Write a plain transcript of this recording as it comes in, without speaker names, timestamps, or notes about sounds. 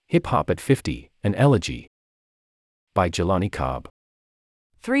Hip Hop at 50, an Elegy. By Jelani Cobb.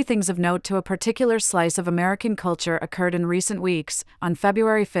 Three things of note to a particular slice of American culture occurred in recent weeks. On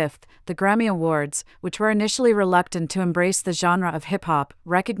February 5th, the Grammy Awards, which were initially reluctant to embrace the genre of hip-hop,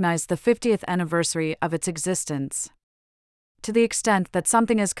 recognized the 50th anniversary of its existence. To the extent that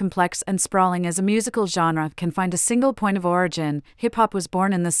something as complex and sprawling as a musical genre can find a single point of origin, hip-hop was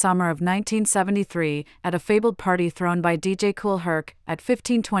born in the summer of 1973 at a fabled party thrown by DJ Kool Herc at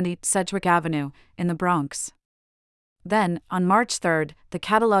 1520 Sedgwick Avenue, in the Bronx. Then, on March 3, the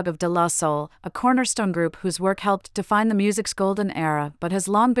Catalogue of De La Soul, a cornerstone group whose work helped define the music's golden era but has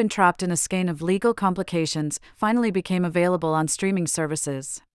long been trapped in a skein of legal complications, finally became available on streaming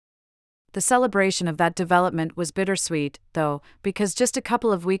services. The celebration of that development was bittersweet, though, because just a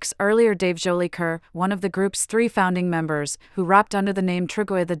couple of weeks earlier Dave Jolicoeur, one of the group's three founding members, who rapped under the name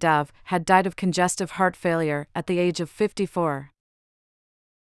Trugoy the Dev, had died of congestive heart failure at the age of 54.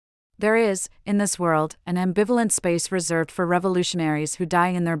 There is, in this world, an ambivalent space reserved for revolutionaries who die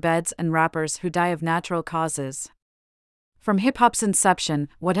in their beds and rappers who die of natural causes. From hip-hop's inception,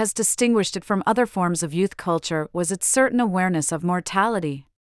 what has distinguished it from other forms of youth culture was its certain awareness of mortality.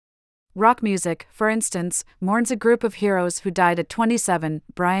 Rock music, for instance, mourns a group of heroes who died at 27: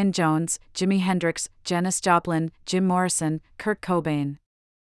 Brian Jones, Jimi Hendrix, Janis Joplin, Jim Morrison, Kurt Cobain.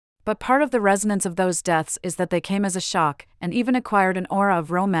 But part of the resonance of those deaths is that they came as a shock, and even acquired an aura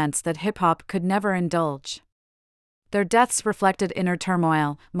of romance that hip-hop could never indulge. Their deaths reflected inner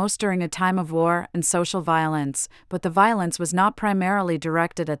turmoil, most during a time of war and social violence, but the violence was not primarily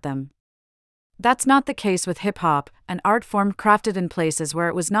directed at them. That's not the case with hip-hop, an art form crafted in places where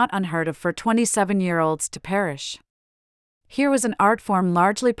it was not unheard of for 27-year-olds to perish. Here was an art form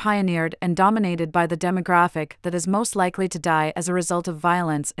largely pioneered and dominated by the demographic that is most likely to die as a result of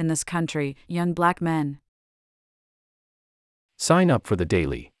violence in this country, young black men. Sign up for the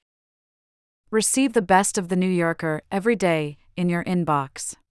Daily. Receive the best of The New Yorker every day in your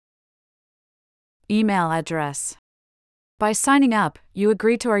inbox. Email address. By signing up, you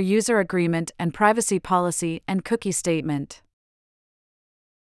agree to our user agreement and privacy policy and cookie statement.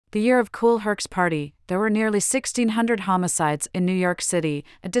 The year of Kool Herc's party, there were nearly 1,600 homicides in New York City.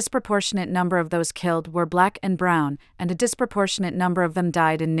 A disproportionate number of those killed were black and brown, and a disproportionate number of them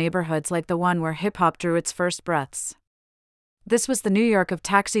died in neighborhoods like the one where hip-hop drew its first breaths. This was the New York of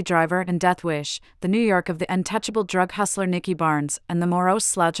Taxi Driver and Death Wish, the New York of the untouchable drug hustler Nicky Barnes, and the morose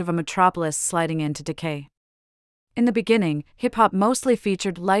slouch of a metropolis sliding into decay. In the beginning, hip-hop mostly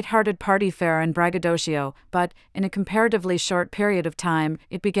featured light-hearted party fare and braggadocio, but, in a comparatively short period of time,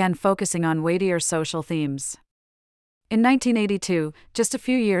 it began focusing on weightier social themes. In 1982, just a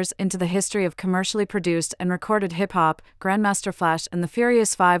few years into the history of commercially produced and recorded hip-hop, Grandmaster Flash and the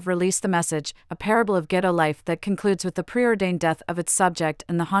Furious Five released The Message, a parable of ghetto life that concludes with the preordained death of its subject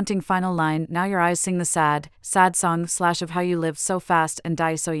and the haunting final line, "Now your eyes sing the sad, sad song / of how you live so fast and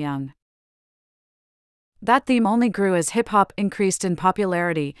die so young." That theme only grew as hip-hop increased in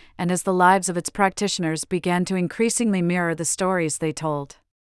popularity and as the lives of its practitioners began to increasingly mirror the stories they told.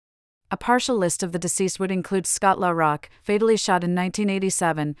 A partial list of the deceased would include Scott La Rock, fatally shot in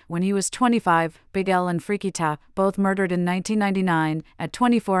 1987 when he was 25, Big L and Freaky Ta, both murdered in 1999 at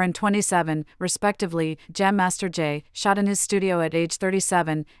 24 and 27, respectively, Jam Master Jay, shot in his studio at age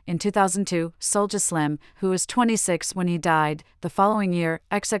 37, in 2002, Soulja Slim, who was 26 when he died. The following year,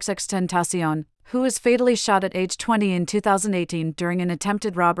 XXXTentacion, who was fatally shot at age 20 in 2018 during an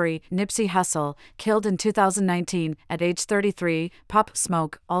attempted robbery. Nipsey Hussle, killed in 2019 at age 33. Pop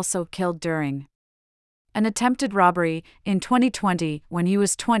Smoke, also killed during an attempted robbery in 2020 when he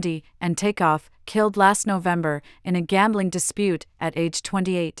was 20, and Takeoff, killed last November in a gambling dispute at age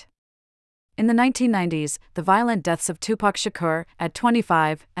 28. In the 1990s, the violent deaths of Tupac Shakur at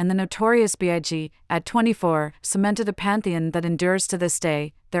 25 and the Notorious B.I.G. at 24 cemented a pantheon that endures to this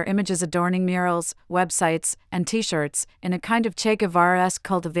day, their images adorning murals, websites, and t-shirts, in a kind of Che Guevara-esque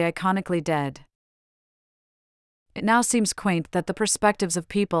cult of the iconically dead. It now seems quaint that the perspectives of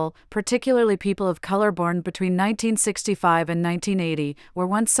people, particularly people of color born between 1965 and 1980, were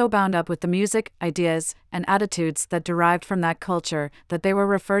once so bound up with the music, ideas, and attitudes that derived from that culture that they were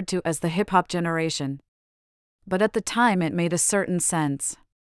referred to as the hip-hop generation. But at the time it made a certain sense.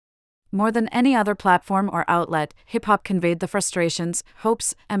 More than any other platform or outlet, hip-hop conveyed the frustrations,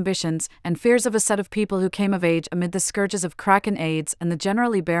 hopes, ambitions, and fears of a set of people who came of age amid the scourges of crack and AIDS and the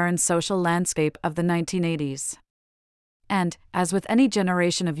generally barren social landscape of the 1980s. And, as with any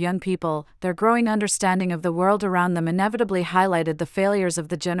generation of young people, their growing understanding of the world around them inevitably highlighted the failures of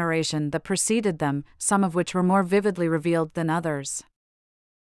the generation that preceded them, some of which were more vividly revealed than others.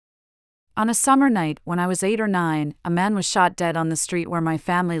 On a summer night when I was 8 or 9, a man was shot dead on the street where my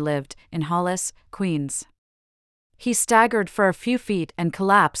family lived, in Hollis, Queens. He staggered for a few feet and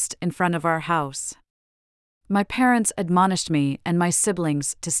collapsed in front of our house. My parents admonished me and my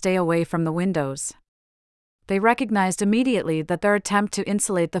siblings to stay away from the windows. They recognized immediately that their attempt to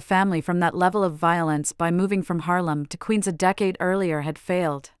insulate the family from that level of violence by moving from Harlem to Queens a decade earlier had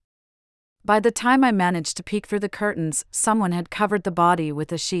failed. By the time I managed to peek through the curtains, someone had covered the body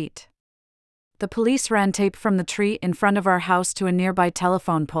with a sheet. The police ran tape from the tree in front of our house to a nearby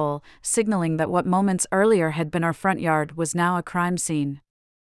telephone pole, signaling that what moments earlier had been our front yard was now a crime scene.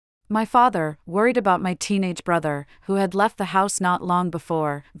 My father, worried about my teenage brother, who had left the house not long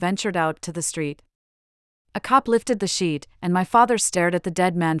before, ventured out to the street. A cop lifted the sheet, and my father stared at the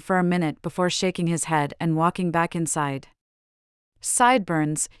dead man for a minute before shaking his head and walking back inside.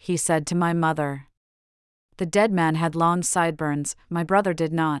 "Sideburns," he said to my mother. The dead man had long sideburns, my brother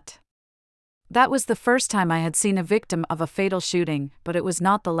did not. That was the first time I had seen a victim of a fatal shooting, but it was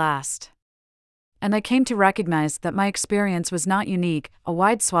not the last. And I came to recognize that my experience was not unique. A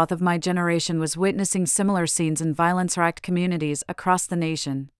wide swath of my generation was witnessing similar scenes in violence-racked communities across the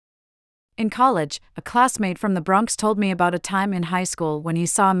nation. In college, a classmate from the Bronx told me about a time in high school when he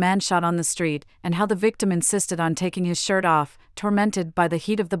saw a man shot on the street, and how the victim insisted on taking his shirt off, tormented by the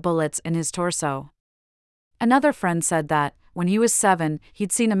heat of the bullets in his torso. Another friend said that, when he was 7,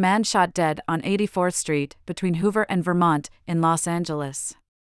 he'd seen a man shot dead on 84th Street, between Hoover and Vermont, in Los Angeles.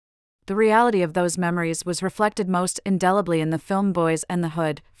 The reality of those memories was reflected most indelibly in the film Boys and the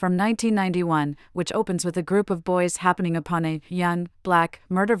Hood, from 1991, which opens with a group of boys happening upon a young, black,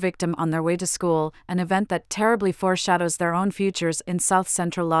 murder victim on their way to school, an event that terribly foreshadows their own futures in South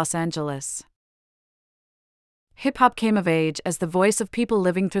Central Los Angeles. Hip-hop came of age as the voice of people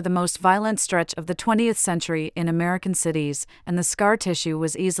living through the most violent stretch of the 20th century in American cities, and the scar tissue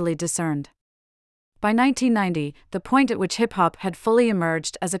was easily discerned. By 1990, the point at which hip-hop had fully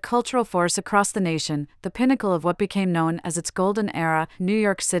emerged as a cultural force across the nation, the pinnacle of what became known as its golden era, New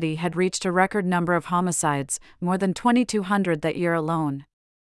York City had reached a record number of homicides, more than 2,200 that year alone.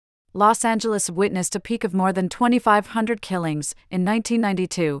 Los Angeles witnessed a peak of more than 2,500 killings in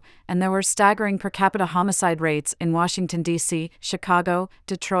 1992, and there were staggering per capita homicide rates in Washington, D.C., Chicago,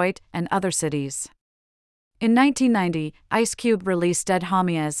 Detroit, and other cities. In 1990, Ice Cube released Dead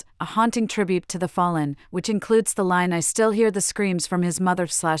Homies, a haunting tribute to the fallen, which includes the line "I still hear the screams from his mother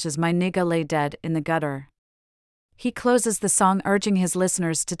 / my nigga lay dead in the gutter." He closes the song urging his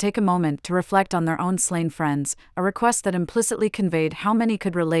listeners to take a moment to reflect on their own slain friends, a request that implicitly conveyed how many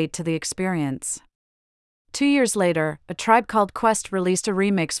could relate to the experience. 2 years later, A Tribe Called Quest released a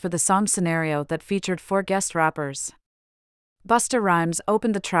remix for the song Scenario that featured 4 guest rappers. Busta Rhymes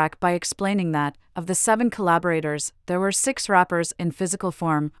opened the track by explaining that, of the 7 collaborators, there were 6 rappers in physical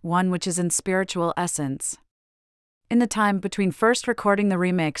form, 1 which is in spiritual essence. In the time between first recording the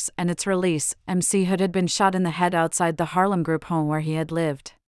remix and its release, MC Hood had been shot in the head outside the Harlem Group home where he had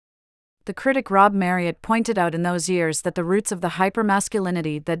lived. The critic Rob Marriott pointed out in those years that the roots of the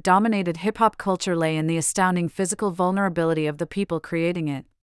hypermasculinity that dominated hip-hop culture lay in the astounding physical vulnerability of the people creating it.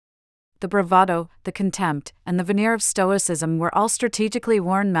 The bravado, the contempt, and the veneer of stoicism were all strategically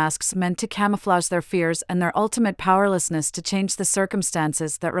worn masks meant to camouflage their fears and their ultimate powerlessness to change the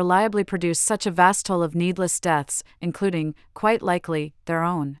circumstances that reliably produced such a vast toll of needless deaths, including, quite likely, their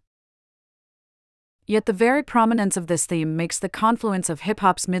own. Yet the very prominence of this theme makes the confluence of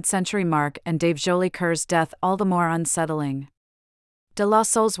hip-hop's mid-century mark and Dave Jolie Kerr's death all the more unsettling. De La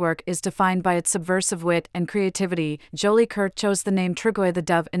Soul's work is defined by its subversive wit and creativity. Jolie Kerr chose the name Trugoy the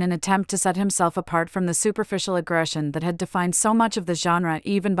Dove in an attempt to set himself apart from the superficial aggression that had defined so much of the genre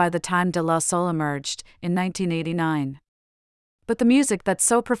even by the time De La Soul emerged, in 1989. But the music that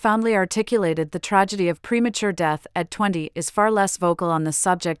so profoundly articulated the tragedy of premature death at 20 is far less vocal on the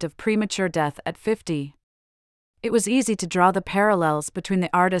subject of premature death at 50. It was easy to draw the parallels between the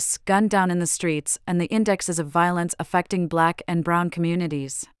artists gunned down in the streets and the indexes of violence affecting Black and brown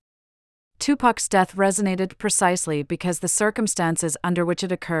communities. Tupac's death resonated precisely because the circumstances under which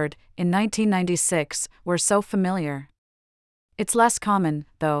it occurred, in 1996, were so familiar. It's less common,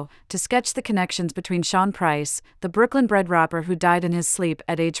 though, to sketch the connections between Sean Price, the Brooklyn-bred rapper who died in his sleep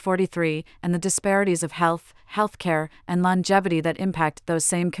at age 43, and the disparities of health, healthcare, and longevity that impact those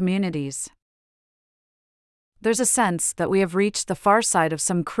same communities. There's a sense that we have reached the far side of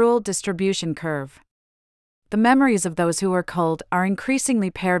some cruel distribution curve. The memories of those who were culled are increasingly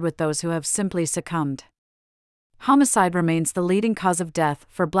paired with those who have simply succumbed. Homicide remains the leading cause of death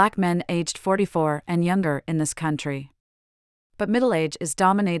for Black men aged 44 and younger in this country. but middle age is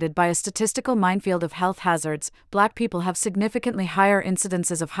dominated by a statistical minefield of health hazards. Black people have significantly higher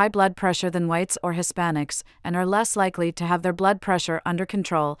incidences of high blood pressure than whites or Hispanics, and are less likely to have their blood pressure under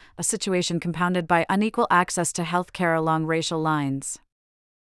control, a situation compounded by unequal access to health care along racial lines.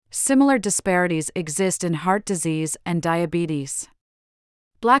 Similar disparities exist in heart disease and diabetes.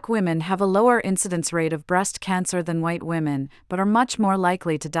 Black women have a lower incidence rate of breast cancer than white women, but are much more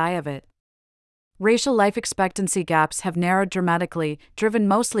likely to die of it. Racial life expectancy gaps have narrowed dramatically, driven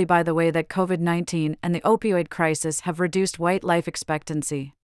mostly by the way that COVID-19 and the opioid crisis have reduced white life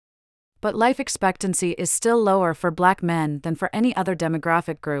expectancy. But life expectancy is still lower for Black men than for any other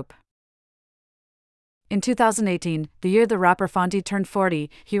demographic group. In 2018, the year the rapper Fonte turned 40,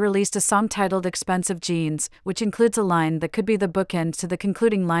 he released a song titled Expensive Jeans, which includes a line that could be the bookend to the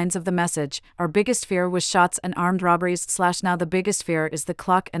concluding lines of the message: "Our biggest fear was shots and armed robberies / now the biggest fear is the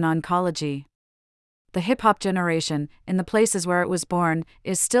clock and oncology." The hip-hop generation, in the places where it was born,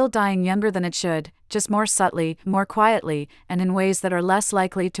 is still dying younger than it should, just more subtly, more quietly, and in ways that are less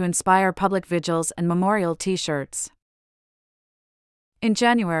likely to inspire public vigils and memorial t-shirts. In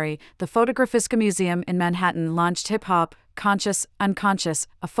January, the Photographiska Museum in Manhattan launched Hip Hop, Conscious, Unconscious,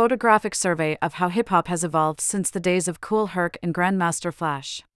 a photographic survey of how hip-hop has evolved since the days of Kool Herc and Grandmaster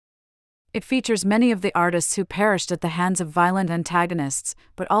Flash. It features many of the artists who perished at the hands of violent antagonists,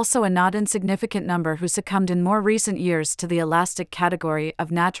 but also a not insignificant number who succumbed in more recent years to the elastic category of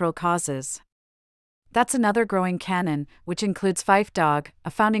natural causes. That's another growing canon, which includes Phife Dawg, a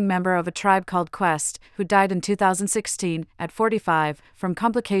founding member of a tribe called Quest, who died in 2016, at 45, from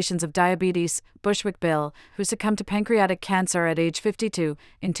complications of diabetes; Bushwick Bill, who succumbed to pancreatic cancer at age 52,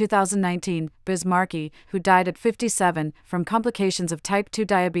 in 2019, Biz Markie, who died at 57, from complications of type 2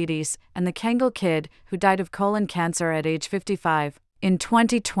 diabetes, and the Kangal Kid, who died of colon cancer at age 55, in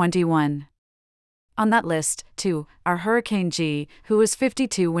 2021. On that list, too, are Hurricane G, who was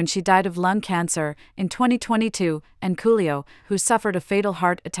 52 when she died of lung cancer in 2022, and Coolio, who suffered a fatal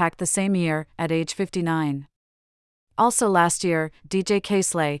heart attack the same year, at age 59. Also last year, DJ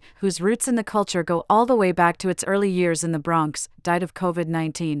K-Slay, whose roots in the culture go all the way back to its early years in the Bronx, died of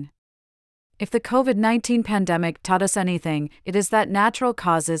COVID-19. If the COVID-19 pandemic taught us anything, it is that natural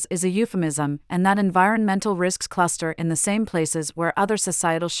causes is a euphemism, and that environmental risks cluster in the same places where other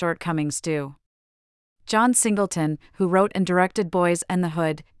societal shortcomings do. John Singleton, who wrote and directed Boys and the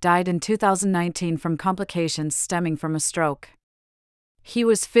Hood, died in 2019 from complications stemming from a stroke. He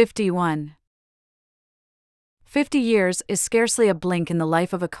was 51. 50 years is scarcely a blink in the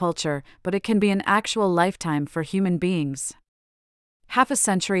life of a culture, but it can be an actual lifetime for human beings. Half a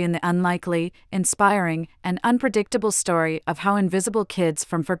century in the unlikely, inspiring, and unpredictable story of how invisible kids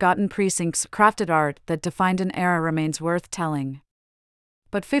from forgotten precincts crafted art that defined an era remains worth telling.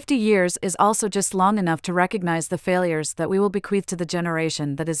 But 50 years is also just long enough to recognize the failures that we will bequeath to the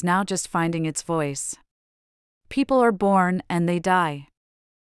generation that is now just finding its voice. People are born and they die.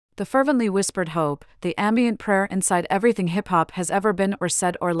 The fervently whispered hope, the ambient prayer inside everything hip-hop has ever been or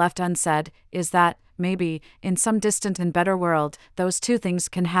said or left unsaid, is that, maybe, in some distant and better world, those two things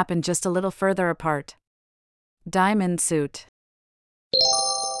can happen just a little further apart. Diamond Suit.